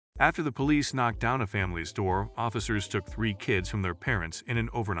After the police knocked down a family's door, officers took 3 kids from their parents in an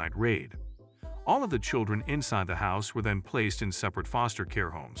overnight raid. All of the children inside the house were then placed in separate foster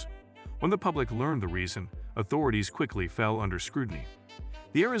care homes. When the public learned the reason, authorities quickly fell under scrutiny.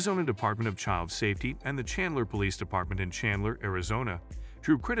 The Arizona Department of Child Safety and the Chandler Police Department in Chandler, Arizona,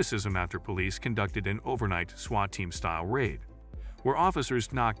 drew criticism after police conducted an overnight SWAT team-style raid, where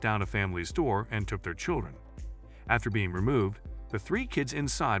officers knocked down a family's door and took their children. After being removed, the 3 kids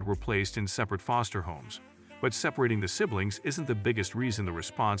inside were placed in separate foster homes, but separating the siblings isn't the biggest reason the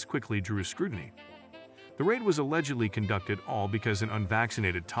response quickly drew scrutiny. The raid was allegedly conducted all because an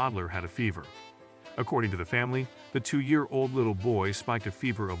unvaccinated toddler had a fever. According to the family, the 2-year-old little boy spiked a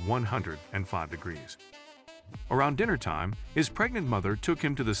fever of 105 degrees. Around dinner time, his pregnant mother took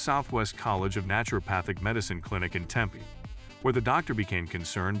him to the Southwest College of Naturopathic Medicine clinic in Tempe, where the doctor became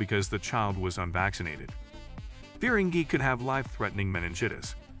concerned because the child was unvaccinated. Fearing he could have life-threatening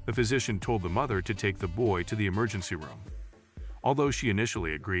meningitis, the physician told the mother to take the boy to the emergency room. Although she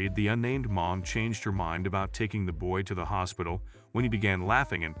initially agreed, the unnamed mom changed her mind about taking the boy to the hospital when he began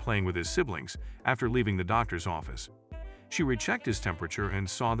laughing and playing with his siblings after leaving the doctor's office. She rechecked his temperature and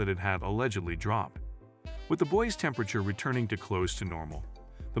saw that it had allegedly dropped. With the boy's temperature returning to close to normal,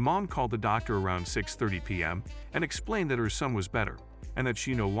 the mom called the doctor around 6:30 p.m. and explained that her son was better and that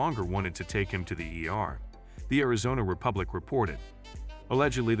she no longer wanted to take him to the ER, the Arizona Republic reported.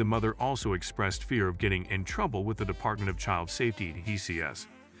 Allegedly, the mother also expressed fear of getting in trouble with the Department of Child Safety (DCS)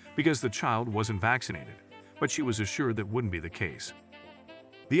 because the child wasn't vaccinated, but she was assured that wouldn't be the case.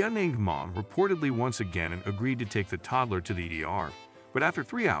 The unnamed mom reportedly once again agreed to take the toddler to the ER, but after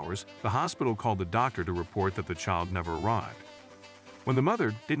 3 hours, the hospital called the doctor to report that the child never arrived. When the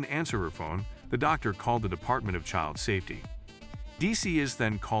mother didn't answer her phone, the doctor called the Department of Child Safety. DCS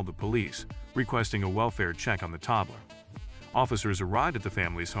then called the police, requesting a welfare check on the toddler. Officers arrived at the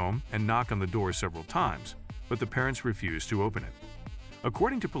family's home and knocked on the door several times, but the parents refused to open it.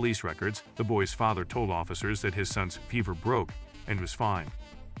 According to police records, the boy's father told officers that his son's fever broke and was fine.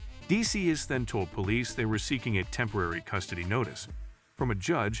 DCS then told police they were seeking a temporary custody notice from a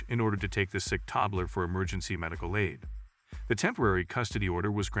judge in order to take the sick toddler for emergency medical aid. The temporary custody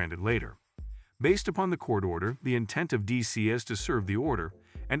order was granted later. Based upon the court order, the intent of DCS to serve the order,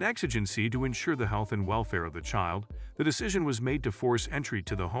 and exigency to ensure the health and welfare of the child, the decision was made to force entry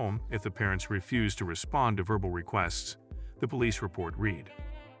to the home if the parents refused to respond to verbal requests, the police report read.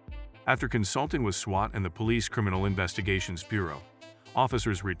 After consulting with SWAT and the Police Criminal Investigations Bureau,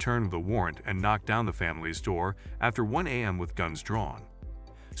 officers returned with a warrant and knocked down the family's door after 1 a.m. with guns drawn.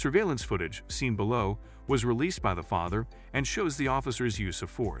 Surveillance footage, seen below, was released by the father and shows the officers' use of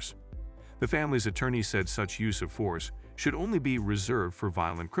force. The family's attorney said such use of force should only be reserved for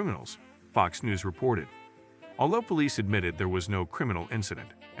violent criminals, Fox News reported. Although police admitted there was no criminal incident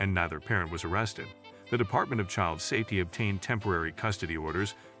and neither parent was arrested, the Department of Child Safety obtained temporary custody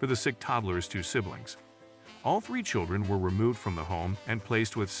orders for the sick toddler's 2 siblings. All 3 children were removed from the home and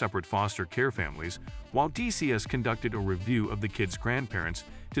placed with separate foster care families, while DCS conducted a review of the kids' grandparents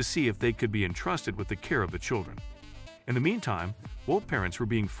to see if they could be entrusted with the care of the children. In the meantime, both parents were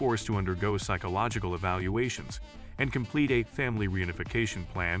being forced to undergo psychological evaluations and complete a family reunification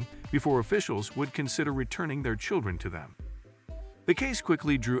plan before officials would consider returning their children to them. The case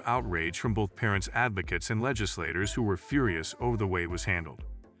quickly drew outrage from both parents' advocates and legislators who were furious over the way it was handled.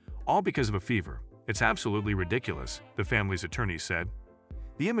 All because of a fever. It's absolutely ridiculous, the family's attorney said.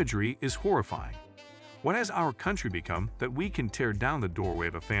 The imagery is horrifying. What has our country become that we can tear down the doorway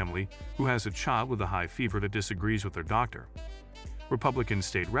of a family who has a child with a high fever that disagrees with their doctor? Republican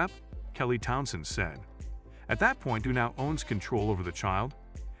State Rep. Kelly Townsend said. At that point, who now owns control over the child?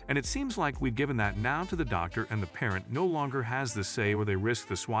 And it seems like we've given that now to the doctor, and the parent no longer has the say, or they risk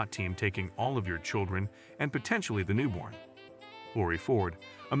the SWAT team taking all of your children and potentially the newborn. Lori Ford,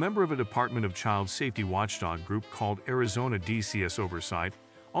 a member of a Department of Child Safety watchdog group called Arizona DCS Oversight,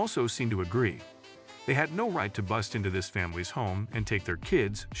 also seemed to agree. They had no right to bust into this family's home and take their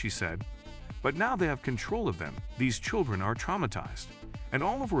kids, she said. But now they have control of them. These children are traumatized. And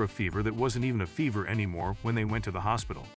all over a fever that wasn't even a fever anymore when they went to the hospital.